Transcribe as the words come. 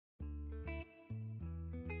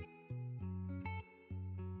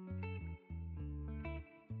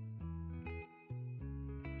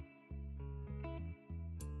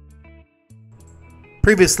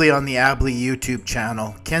Previously on the Abley YouTube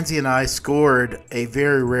channel, Kenzie and I scored a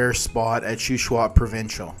very rare spot at Shuswap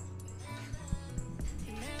Provincial.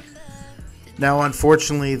 Now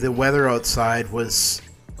unfortunately the weather outside was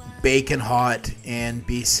baking hot in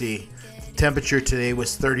BC. The temperature today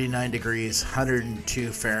was 39 degrees, 102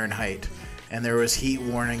 Fahrenheit, and there was heat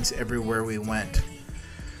warnings everywhere we went.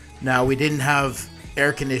 Now we didn't have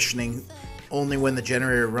air conditioning, only when the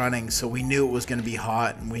generator running, so we knew it was going to be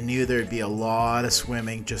hot, and we knew there'd be a lot of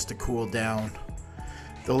swimming just to cool down.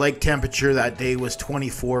 The lake temperature that day was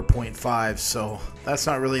 24.5, so that's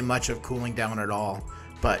not really much of cooling down at all.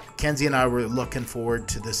 But Kenzie and I were looking forward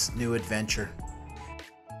to this new adventure.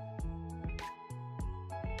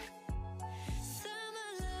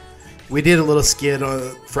 We did a little skid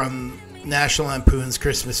from National Lampoon's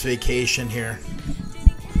Christmas Vacation here.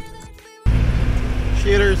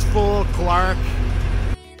 Shitter's full, Lark.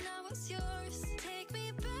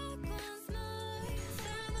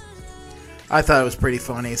 I thought it was pretty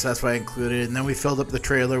funny, so that's why I included it. And then we filled up the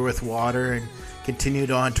trailer with water and continued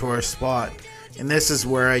on to our spot. And this is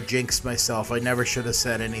where I jinxed myself. I never should have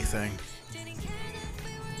said anything.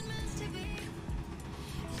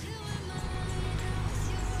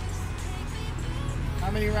 How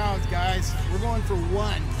many rounds, guys? We're going for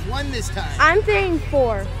one. One this time. I'm saying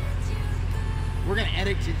 4. We're gonna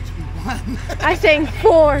edit it to be 1. I'm saying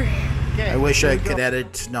 4. Okay, I wish I could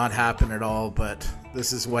edit to not happen at all, but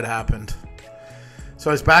this is what happened. So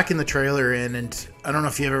I was back in the trailer inn, and I don't know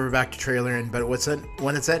if you've ever back to trailer inn, but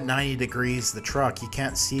when it's at 90 degrees, the truck, you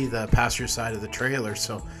can't see the passenger side of the trailer.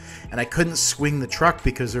 So, and I couldn't swing the truck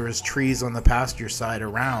because there was trees on the passenger side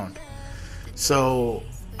around. So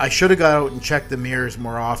I should have got out and checked the mirrors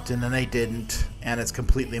more often, and I didn't, and it's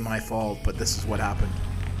completely my fault, but this is what happened.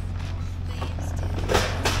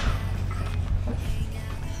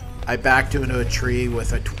 I backed into a tree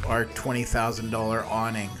with our $20,000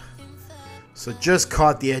 awning. So just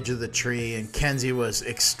caught the edge of the tree, and Kenzie was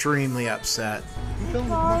extremely upset.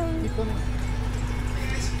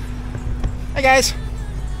 Hey guys.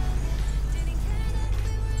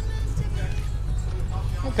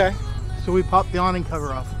 Okay, so we popped the awning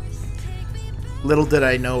cover off. Little did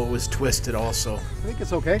I know it was twisted also. I think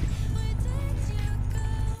it's okay.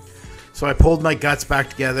 So I pulled my guts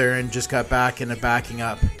back together and just got back into backing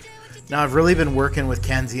up. Now I've really been working with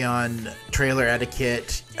Kenzie on trailer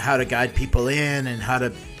etiquette, how to guide people in and how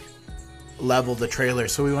to level the trailer.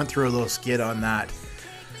 So we went through a little skid on that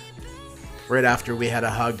right after we had a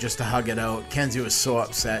hug, just to hug it out. Kenzie was so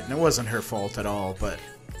upset, and it wasn't her fault at all, but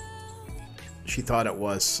she thought it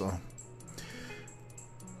was. So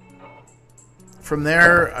from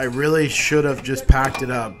there, I really should have just packed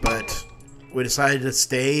it up, but we decided to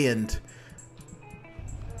stay and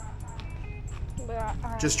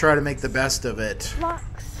just try to make the best of it.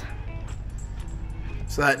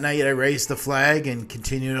 So that night I raised the flag and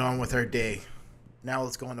continued on with our day. Now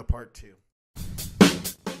let's go on to part 2.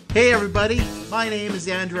 Hey everybody, my name is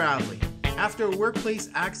Abley. After a workplace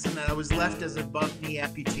accident, I was left as a above-knee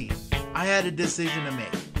amputee. I had a decision to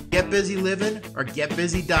make. Get busy living or get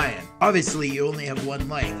busy dying. Obviously you only have one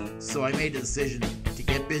life, so I made the decision to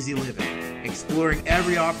get busy living, exploring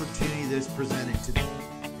every opportunity that's presented to me.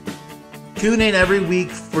 Tune in every week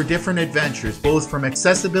for different adventures, both from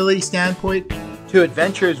accessibility standpoint to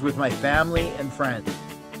adventures with my family and friends.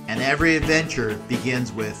 And every adventure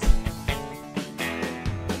begins with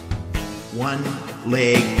one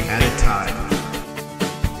leg at a time.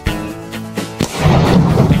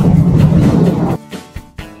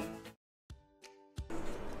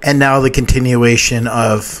 And now the continuation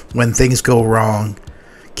of When Things Go Wrong,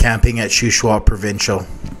 camping at Shuswap Provincial.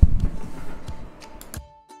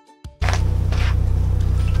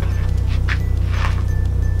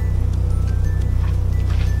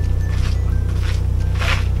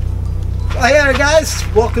 Hey there guys,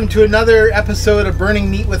 welcome to another episode of Burning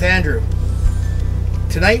Meat with Andrew.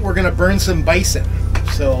 Tonight we're gonna burn some bison.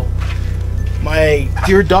 So my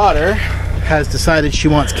dear daughter has decided she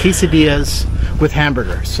wants quesadillas with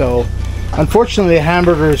hamburger. So unfortunately the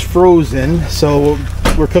hamburger is frozen, so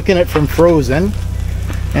we're cooking it from frozen,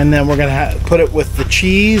 and then we're gonna put it with the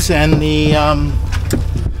cheese and the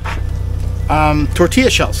tortilla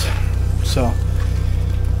shells.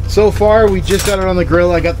 So far we just got it on the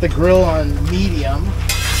grill. I got the grill on medium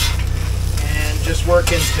and just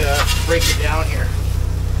working to break it down here.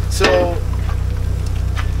 So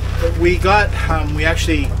we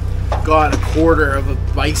actually got a quarter of a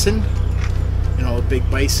bison, you know, a big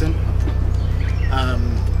bison,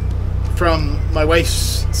 from my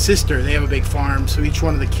wife's sister. They have a big farm, so each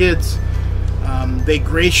one of the kids, they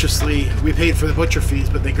graciously, we paid for the butcher fees,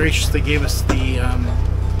 but they graciously gave us the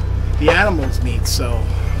the animals' meat. So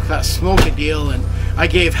got smoke a deal, and I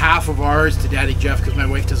gave half of ours to Daddy Jeff because my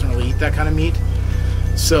wife doesn't really eat that kind of meat.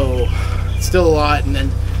 So it's still a lot. And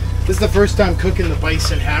then this is the first time cooking the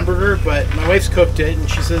bison hamburger, but my wife's cooked it, and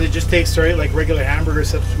she said it just tastes right like regular hamburger,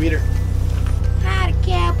 except sweeter. Hi,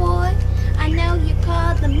 cowboy. I know you're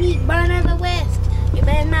called the meat burner of the West. You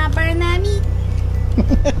better not burn that meat.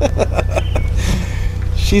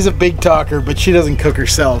 She's a big talker, but she doesn't cook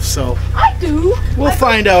herself, so I do. we'll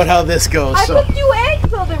find out how this goes. I So cooked you eggs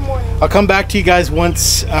the other morning. I'll come back to you guys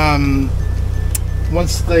once the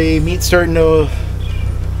meat's starting to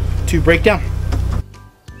break down.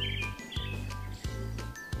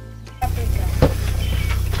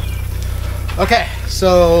 Okay,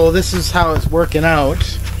 so this is how it's working out.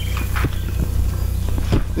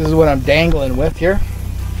 This is what I'm dangling with here.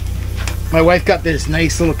 My wife got this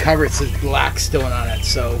nice little cover. It says Blackstone on it,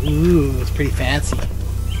 so ooh, it's pretty fancy.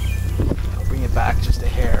 I'll bring it back just a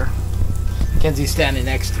hair. Kenzie's standing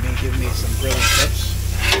next to me, giving me some grilling tips.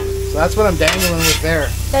 So that's what I'm dangling with there.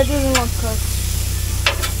 That doesn't look cooked.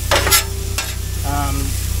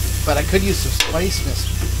 But I could use some spice, Miss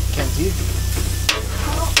Kenzie.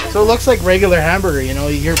 So it looks like regular hamburger, you know.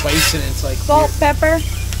 You hear bison, and it's like Salt, weird. pepper,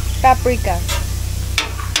 paprika.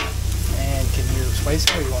 And can you spice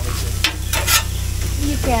it, or you want me to?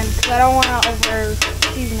 You can, because I don't want to over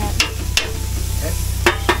season it. Okay.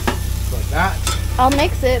 Like that. I'll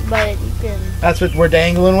mix it, but you can. That's what we're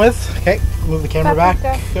dangling with. Okay, move the camera Paprika.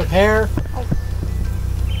 back. Good hair.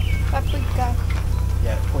 Paprika.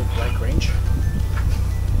 Yeah, point blank range.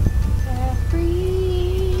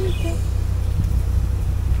 Paprika.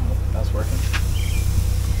 That's working.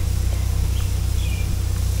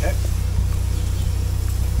 Okay.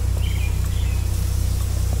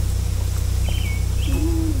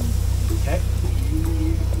 Okay.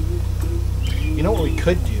 You know what we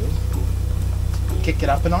could do? Kick it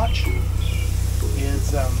up a notch.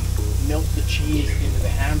 Is melt the cheese into the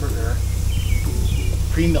hamburger.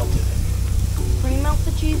 Pre-melted it. Pre-melt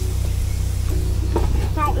the cheese.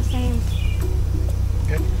 It's not the same.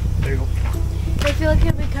 Okay. There you go. I feel like it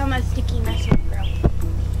would become a sticky mess on the grill.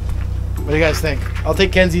 What do you guys think? I'll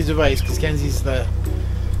take Kenzie's advice because Kenzie's the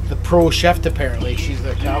pro chef apparently. She's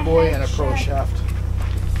a cowboy and a pro chef.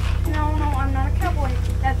 No, I'm not a cowboy.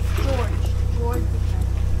 That's George. George the chef.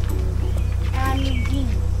 And I'm Eugene.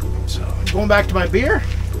 So going back to my beer.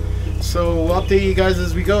 So we'll update you guys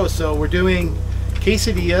as we go. So we're doing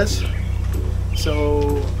quesadillas.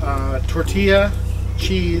 So tortilla,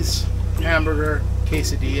 cheese, hamburger,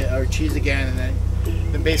 quesadilla, or cheese again, and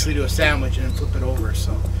then basically do a sandwich and then flip it over.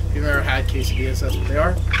 So if you've ever had quesadillas, that's what they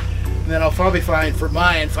are. And then I'll probably find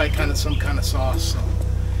some kind of sauce. So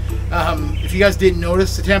if you guys didn't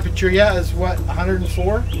notice, the temperature is what,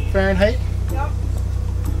 104 Fahrenheit. Yep.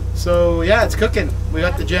 So yeah, it's cooking. We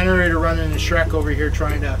got the generator running in Shrek over here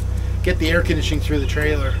trying to get the air conditioning through the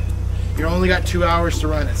trailer. You only got 2 hours to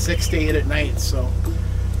run it, 6 to 8 at night. So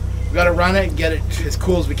we got to run it and get it as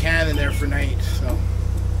cool as we can in there for night. So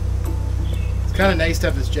it's kind of nice to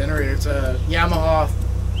have this generator. It's a Yamaha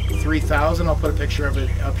 3000. I'll put a picture of it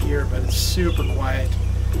up here, but it's super quiet.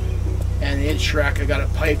 And in Shrek, I got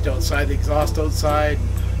it piped outside, the exhaust outside.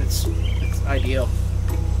 It's ideal.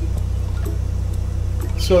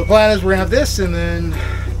 So the plan is we're gonna have this and then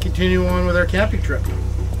continue on with our camping trip.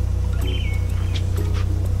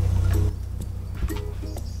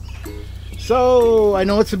 So I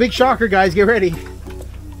know it's a big shocker, guys. Get ready.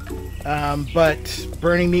 But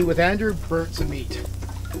burning meat with Andrew burnt some meat.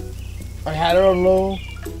 I had it on low,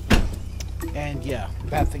 and yeah,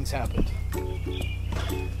 bad things happened.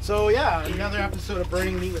 So yeah, another episode of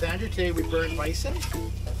Burning Meat with Andrew. Today we burned bison.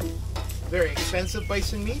 Very expensive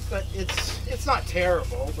bison meat, but it's not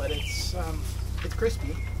terrible, but it's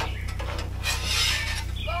crispy.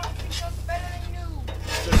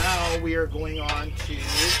 So now we are going on to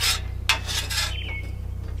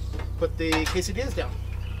put the quesadillas down.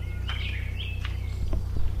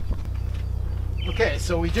 Okay,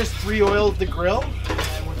 so we just re-oiled the grill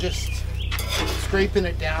and we're just scraping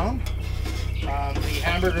it down. The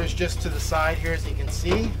hamburger is just to the side here, as you can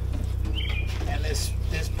see, and this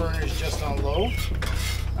burner is just on low.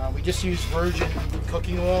 We just used virgin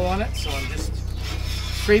cooking oil on it, so I'm just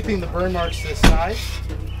scraping the burn marks to the side.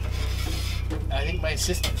 I think my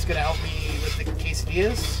assistant's going to help me with the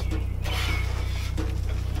quesadillas.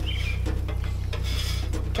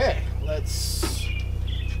 Okay, let's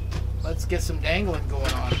get some dangling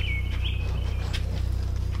going on.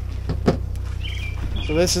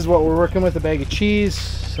 So this is what we're working with: a bag of cheese,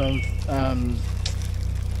 some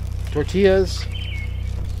tortillas,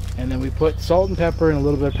 and then we put salt and pepper and a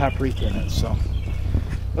little bit of paprika in it. So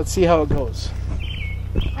let's see how it goes.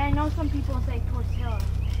 I know some people say tortilla.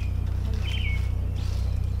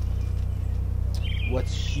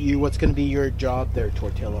 What's going to be your job there,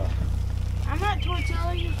 Tortilla? I'm not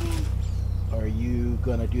tortilla, you can... Are you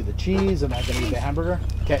going to do the cheese? Am I going to do the hamburger?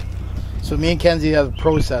 Okay. So me and Kenzie have a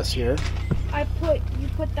process here. You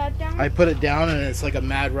put that down? I put it down and it's like a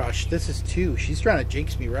mad rush. This is 2. She's trying to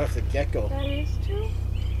jinx me right off the get-go. That is 2?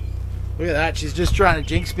 Look at that. She's just trying to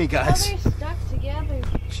jinx me, guys. Oh, they're stuck together.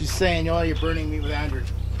 She's saying, oh, you're burning me with Andrew.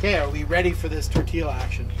 Okay, are we ready for this tortilla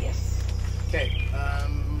action? Yes. Okay.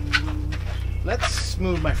 Let's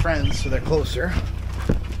move my friends so they're closer.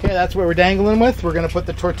 Okay, that's what we're dangling with. We're going to put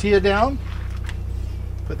the tortilla down.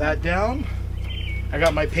 Put that down. I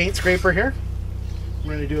got my paint scraper here.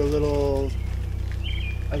 We're going to do a little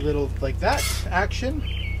like that action.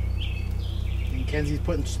 And Kenzie's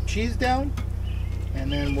putting some cheese down.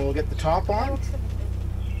 And then we'll get the top on.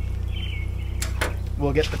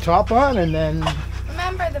 We'll get the top on and then...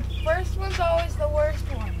 Remember, the first one's always the worst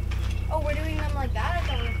one. Oh, we're doing them like that? I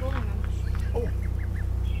thought we were folding them.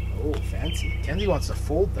 Oh, fancy. Kenzie wants to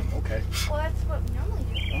fold them. Okay. Well, that's what we normally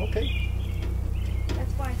do. Okay.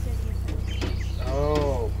 That's why I said you said.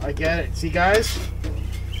 Oh, I get it. See, guys?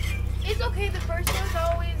 It's okay. The first one's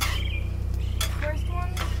always the first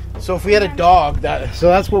one. So if we had a dog, so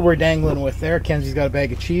that's what we're dangling with there. Kenzie's got a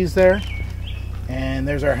bag of cheese there. And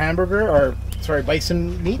there's our hamburger, or sorry,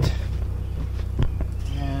 bison meat.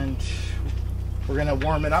 And we're going to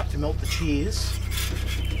warm it up to melt the cheese.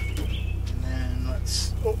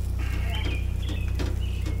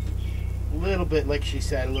 A little bit, like she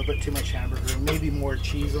said, a little bit too much hamburger. Maybe more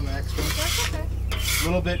cheese on the next one. That's okay. A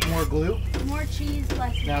little bit more glue. More cheese,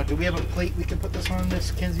 less. Now, do we have a plate we can put this on, this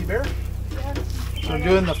Kenzie Bear? Yeah. So I'm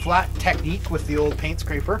doing the flat technique with the old paint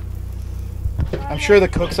scraper. I'm sure the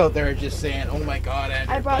cooks out there are just saying, "Oh my God,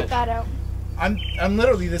 Andrew." I brought that out. I'm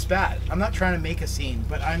literally this bad. I'm not trying to make a scene,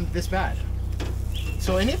 but I'm this bad.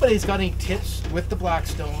 So anybody's got any tips with the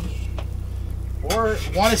Blackstone, or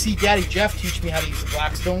want to see Daddy Jeff teach me how to use the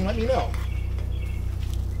Blackstone, let me know.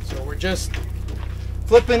 So we're just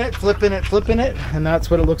flipping it, and that's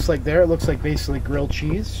what it looks like there. It looks like basically grilled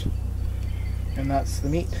cheese, and that's the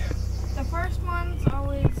meat. The first one's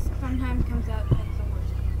always sometimes comes out like the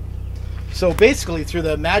worst. So basically, through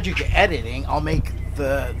the magic of editing, I'll make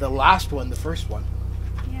the last one the first one.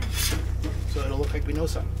 Yeah. So it'll look like we know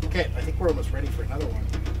something. Okay, I think we're almost ready for another one.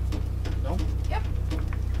 No? Yep.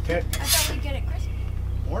 Okay. I thought we'd get it crispy.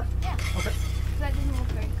 More? Yeah. Okay. That didn't look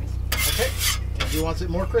very crispy. Okay. Kenzie wants it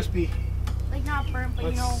more crispy. Like not burnt,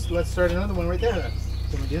 but Let's start another one right there then.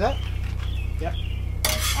 Can we do that? Yep.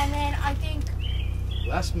 And then I think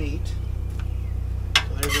Less meat.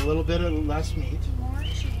 So there's a little bit of less meat. more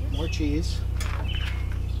cheese. More cheese.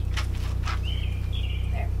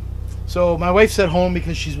 There. So my wife's at home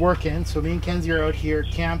because she's working. So me and Kenzie are out here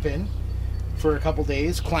camping for a couple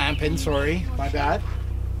days. Clamping, sorry. My bad.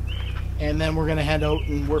 And then we're going to head out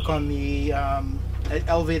and work on the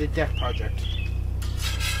elevated deck project.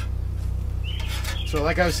 So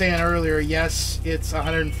like I was saying earlier, yes, it's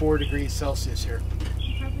 104 degrees Celsius here.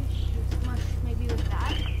 You probably should mush maybe with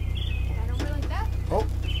that. That over like that. Oh,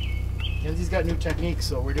 Kenzie's got new techniques,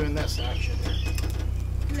 so we're doing this action.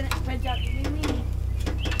 Then it spreads out to be me.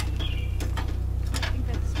 I think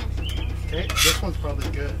that's smushed. Okay, this one's probably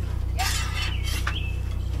good. Yeah.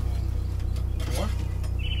 More?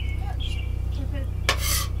 Yeah. Keep it.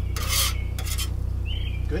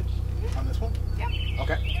 Good? On this one? Yeah.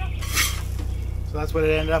 Okay. Yeah. So that's what it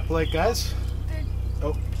ended up like, guys. Good.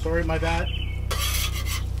 Oh, sorry, my bad.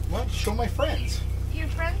 What? Show my friends. Your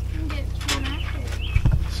friends can get one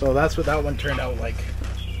after. So that's what that one turned out like.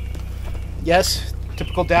 Yes,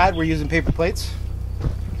 typical dad, we're using paper plates.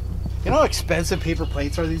 You know how expensive paper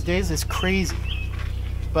plates are these days? It's crazy.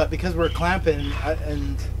 But because we're clamping,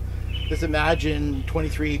 and just imagine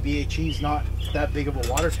 23 BHE is not that big of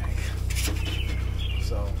a water tank.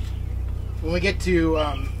 So when we get to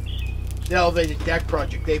the elevated deck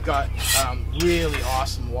project, they've got really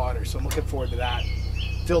awesome water, so I'm looking forward to that.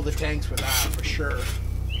 Fill the tanks with that for sure.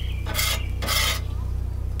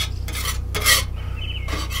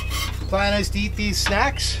 Plan is to eat these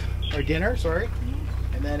snacks, or dinner, sorry,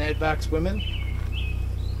 and then head back swimming.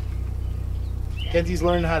 Kenzie's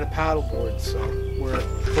learning how to paddleboard, so we're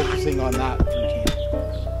focusing on that routine.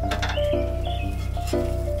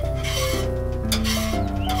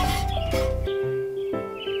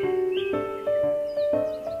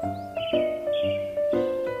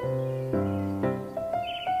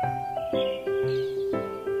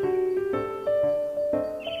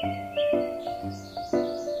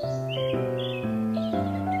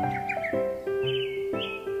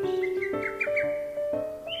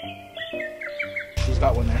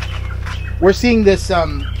 got one there. We're seeing this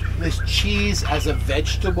this cheese as a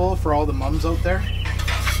vegetable for all the mums out there.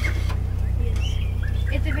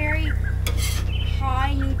 It's a very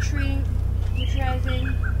high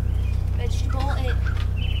nutritionizing vegetable. It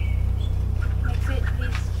makes it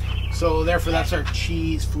taste. So therefore, that's our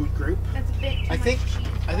cheese food group. That's a bit. I think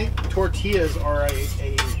tortillas are I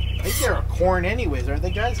think they're a corn anyways, aren't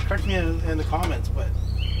they, guys? Correct me in the comments, but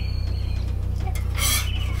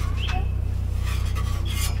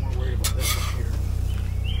I'm more worried about this one here.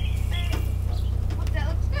 That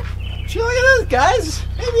looks good. Gee, look at this, guys.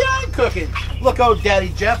 Maybe I'm cooking. Look out, Daddy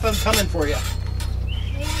Jeff, I'm coming for you.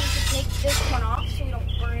 Maybe we should take this one off so we don't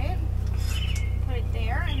burn it. Put it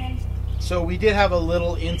there, and then. So we did have a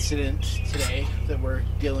little incident today that we're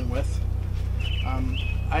dealing with.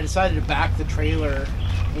 I decided to back the trailer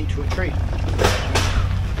into a tree.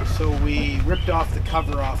 So we ripped off the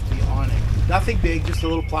cover off the awning. Nothing big, just a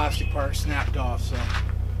little plastic part snapped off. So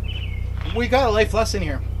we got a life lesson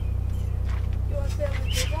here. You want to sit on the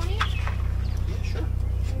big one? Yeah, sure.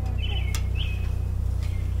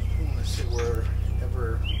 I want to sit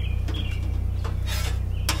wherever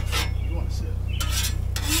you want to sit.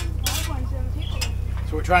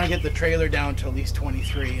 So we're trying to get the trailer down to at least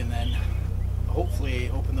 23 and then hopefully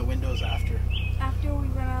open the windows after. After we're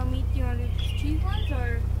gonna meet you on the cheese ones,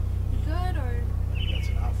 or you good, or? That's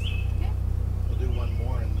enough. Okay. We'll do one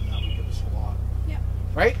more and then that will give us a lot. Yeah.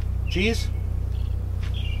 Right? Cheese?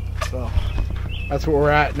 So that's where we're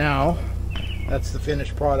at now. That's the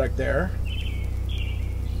finished product there.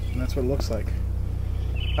 And that's what it looks like.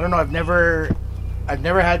 I don't know, I've never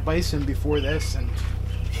had bison before this, and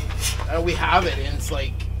we have it, and it's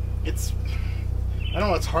like, I don't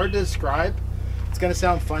know, it's hard to describe. It's gonna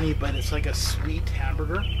sound funny, but it's like a sweet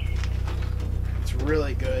hamburger. It's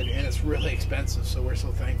really good, and it's really expensive, so we're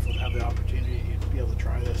so thankful to have the opportunity to be able to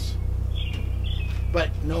try this.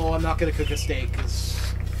 But no, I'm not gonna cook a steak, because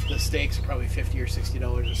the steaks are probably $50 or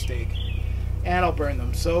 $60 a steak, and I'll burn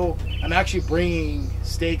them. So I'm actually bringing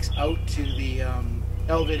steaks out to the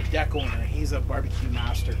elevated deck owner. He's a barbecue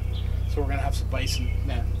master, so we're gonna have some bison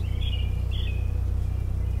then.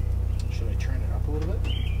 Should I turn it up a little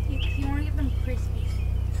bit? You want to get them crispy.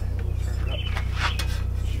 Okay, we'll turn it up.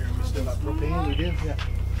 Sure, we still got propane. We do, yeah.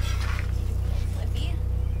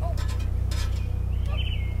 Oh.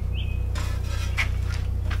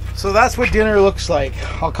 So that's what dinner looks like.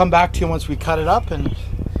 I'll come back to you once we cut it up and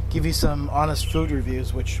give you some honest food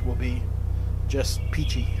reviews, which will be just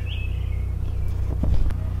peachy.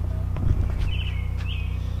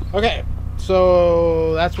 Okay,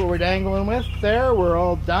 so that's what we're dangling with there. We're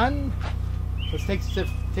all done. Let's take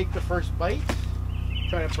the first bite.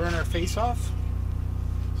 Try to burn our face off.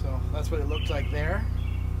 So that's what it looked like there.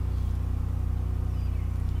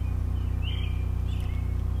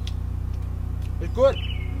 It's good.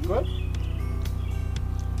 Good.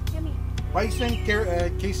 Yummy. Bison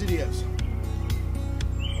quesadillas.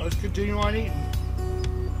 Let's continue on eating.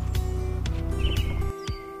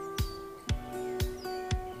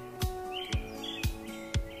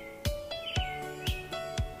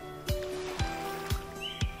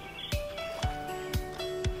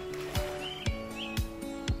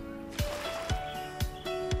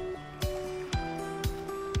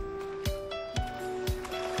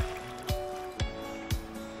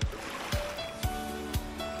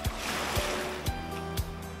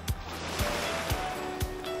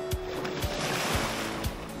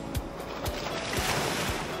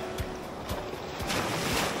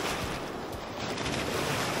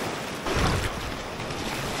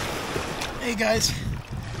 Hey guys,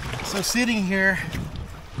 so sitting here,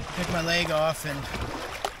 took my leg off, and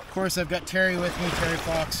of course I've got Terry with me, Terry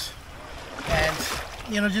Fox, and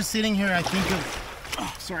you know, just sitting here I think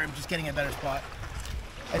of, sorry, I'm just getting a better spot.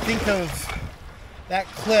 I think of that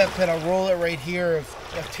clip, and I'll roll it right here,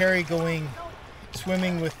 of Terry going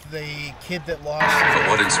swimming with the kid that lost. But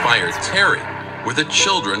what inspired Terry were the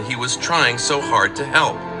children he was trying so hard to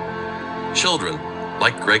help. Children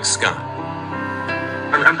like Greg Scott.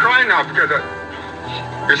 I'm crying now because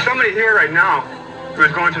there's somebody here right now who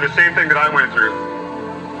is going through the same thing that I went through.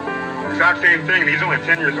 Exact same thing, and he's only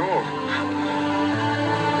 10 years old.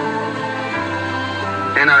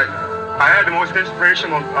 And I had the most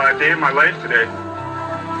inspirational day of my life today.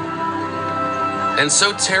 And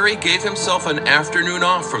so Terry gave himself an afternoon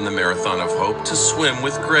off from the Marathon of Hope to swim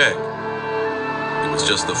with Greg. It was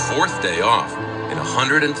just the 4th day off in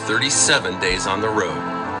 137 days on the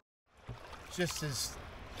road. Just his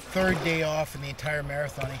 3rd day off in the entire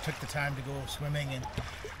marathon. He took the time to go swimming, and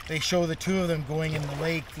they show the two of them going in the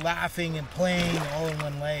lake, laughing and playing all in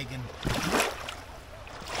one leg. And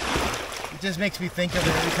just makes me think of it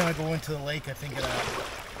every time I go into the lake. I think of that.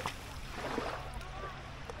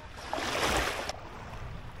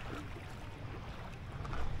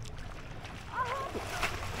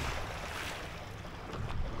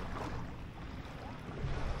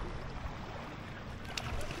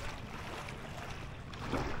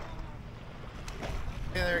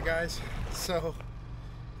 Hey there, guys. So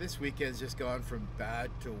this weekend's just gone from bad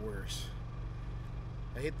to worse.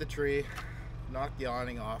 I hit the tree, knocked the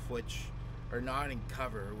awning off, awning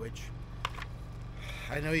cover, which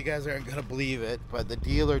I know you guys aren't gonna believe it, but the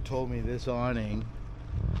dealer told me this awning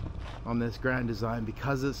on this Grand Design,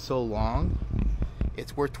 because it's so long,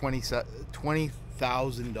 it's worth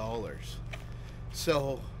 $20,000.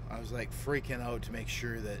 So I was like freaking out to make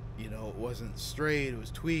sure that, you know, it wasn't straight, it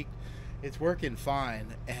was tweaked. It's working fine,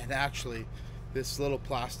 and actually this little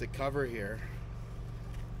plastic cover here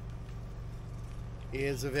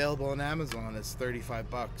is available on Amazon. It's 35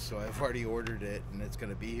 bucks, so I've already ordered it and it's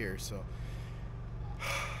gonna be here, so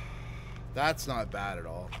that's not bad at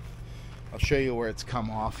all. I'll show you where it's come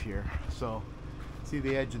off here. So see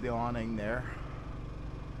the edge of the awning there?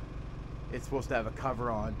 It's supposed to have a cover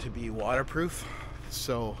on to be waterproof.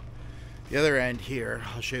 So the other end here,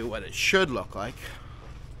 I'll show you what it should look like.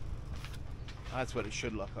 That's what it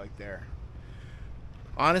should look like there.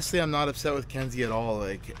 Honestly, I'm not upset with Kenzie at all.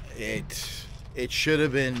 Like, it should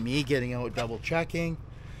have been me getting out double checking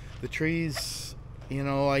the trees. You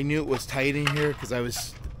know, I knew it was tight in here because I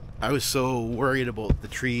was so worried about the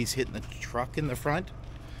trees hitting the truck in the front.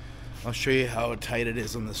 I'll show you how tight it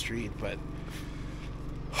is on the street, but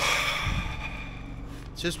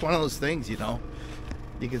it's just one of those things, you know.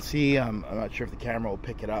 You can see, I'm not sure if the camera will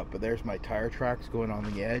pick it up, but there's my tire tracks going on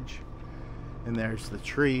the edge. And there's the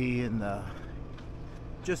tree and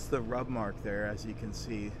just the rub mark there, as you can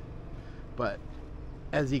see. But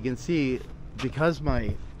as you can see, because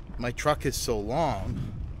my truck is so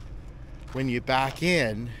long, when you back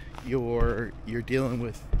in, you're dealing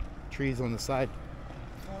with trees on the side.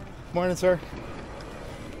 Morning, sir.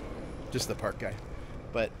 Just the park guy.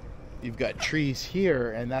 But you've got trees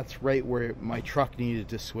here, and that's right where my truck needed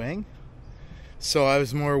to swing. So I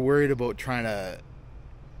was more worried about trying to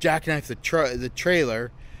jackknife the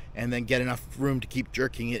trailer and then get enough room to keep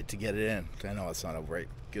jerking it to get it in. I know it's not a very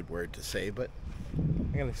good word to say, but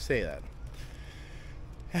I'm gonna say that.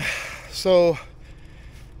 So,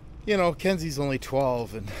 you know, Kenzie's only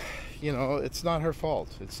 12, and you know, it's not her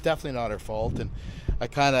fault. It's definitely not her fault. And I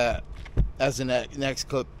kind of, as the next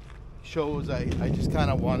clip shows, I just kind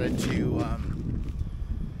of wanted to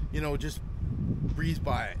you know, just breeze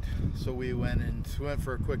by it. So we went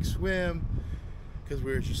for a quick swim because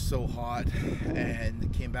we were just so hot,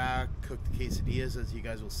 and came back, cooked the quesadillas, as you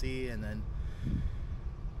guys will see, and then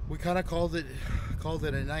we kind of called it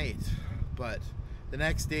a night. But the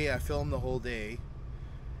next day I filmed the whole day,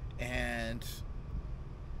 and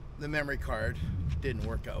the memory card didn't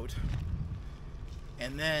work out.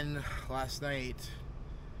 And then last night,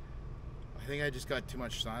 I think I just got too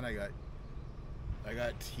much sun. I got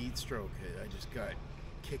heat stroke. I just got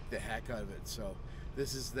kicked the heck out of it. So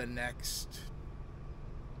this is the next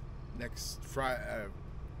Friday,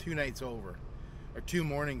 2 nights over, or 2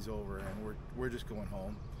 mornings over, and we're just going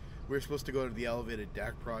home. We're supposed to go to the elevated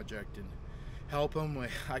deck project and help them.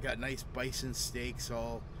 I got nice bison steaks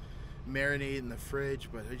all marinated in the fridge,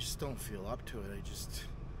 but I just don't feel up to it.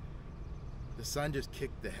 The sun just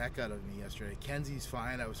kicked the heck out of me yesterday. Kenzie's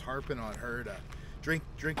fine. I was harping on her to drink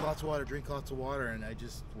lots of water, and I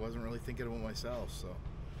just wasn't really thinking about myself. So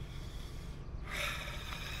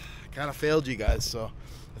I kind of failed you guys. So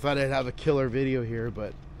I thought I'd have a killer video here,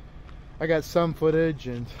 but I got some footage,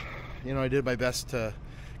 and you know, I did my best to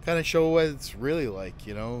kind of show what it's really like.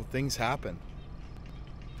 You know, things happen.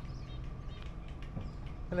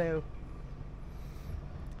 Hello.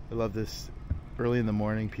 I love this. Early in the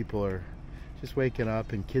morning, people are just waking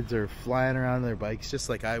up, and kids are flying around on their bikes just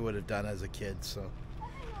like I would have done as a kid. So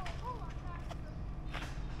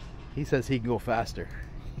he says he can go faster.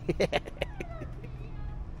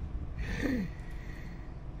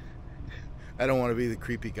 I don't want to be the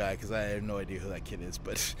creepy guy because I have no idea who that kid is,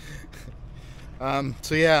 but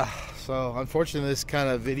so yeah, so unfortunately this kind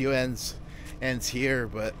of video ends here,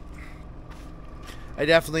 but I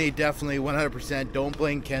definitely 100% don't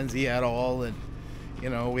blame Kenzie at all. And you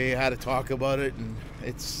know, we had a talk about it, and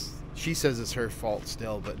she says it's her fault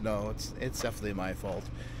still, but no, it's definitely my fault.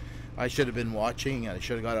 I should have been watching, and I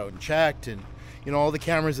should have got out and checked, and you know, all the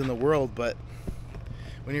cameras in the world. But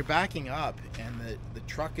when you're backing up and the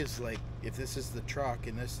truck is like, if this is the truck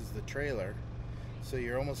and this is the trailer, so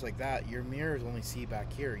you're almost like that, your mirrors only see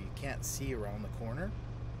back here, you can't see around the corner.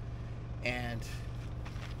 And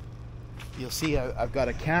you'll see I've got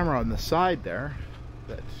a camera on the side there.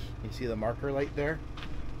 That you see the marker light there.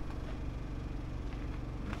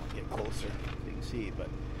 I'll get closer so you can see, but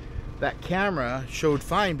that camera showed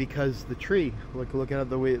fine because the tree. Look at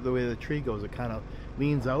the way the tree goes. It kind of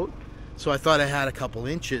leans out. So I thought I had a couple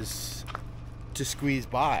inches to squeeze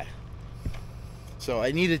by. So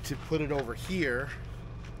I needed to put it over here.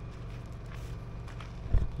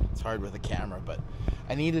 It's hard with a camera, but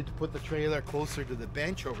I needed to put the trailer closer to the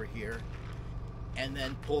bench over here and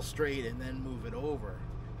then pull straight and then move it over.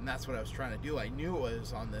 And that's what I was trying to do. I knew it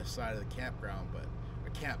was on this side of the campground, but a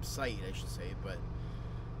campsite I should say, but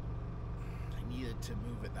I needed to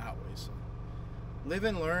move it that way. So live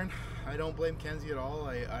and learn. I don't blame Kenzie at all.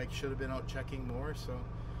 I should have been out checking more. So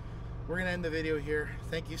we're gonna end the video here.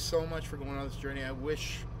 Thank you so much for going on this journey.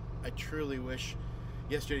 I truly wish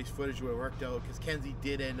yesterday's footage would have worked out, because Kenzie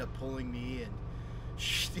did end up pulling me, and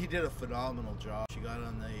she did a phenomenal job. She got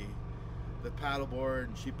on the paddleboard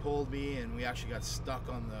and she pulled me, and we actually got stuck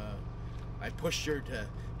on I pushed her to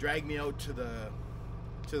drag me out to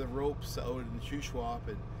the ropes out in the Shuswap,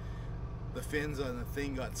 and the fins on the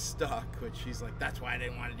thing got stuck, which she's like, that's why I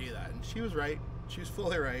didn't want to do that. And she was right. She was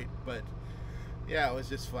fully right. But yeah, it was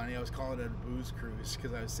just funny. I was calling it a booze cruise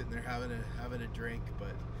because I was sitting there having a drink,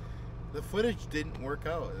 but the footage didn't work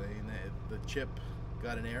out. I mean, the chip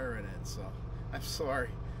got an error in it, so I'm sorry.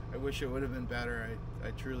 I wish it would have been better.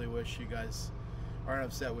 I truly wish you guys aren't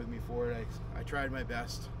upset with me for it. I tried my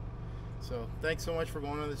best. So thanks so much for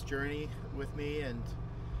going on this journey with me, and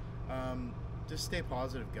just stay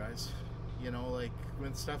positive, guys. You know, like,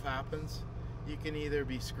 when stuff happens, you can either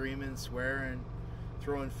be screaming, swearing,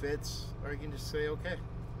 throwing fits, or you can just say, okay.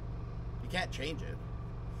 You can't change it.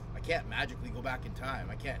 I can't magically go back in time.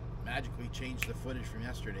 I can't magically change the footage from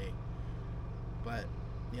yesterday. But,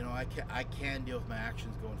 you know, I can deal with my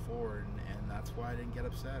actions going forward, and that's why I didn't get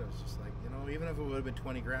upset. It was just like, you know, even if it would have been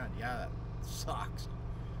 20 grand, yeah, that sucks.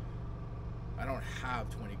 I don't have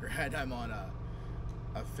 20 grand. I'm on a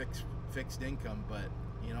fixed income, but,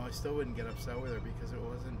 you know, I still wouldn't get upset with her because it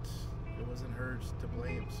wasn't hers to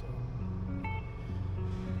blame. So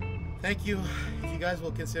thank you. If you guys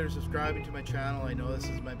will consider subscribing to my channel, I know this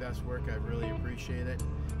is my best work. I really appreciate it.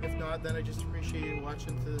 If not, then I just appreciate you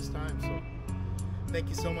watching to this time. So thank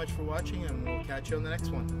you so much for watching, and we'll catch you on the next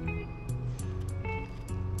one.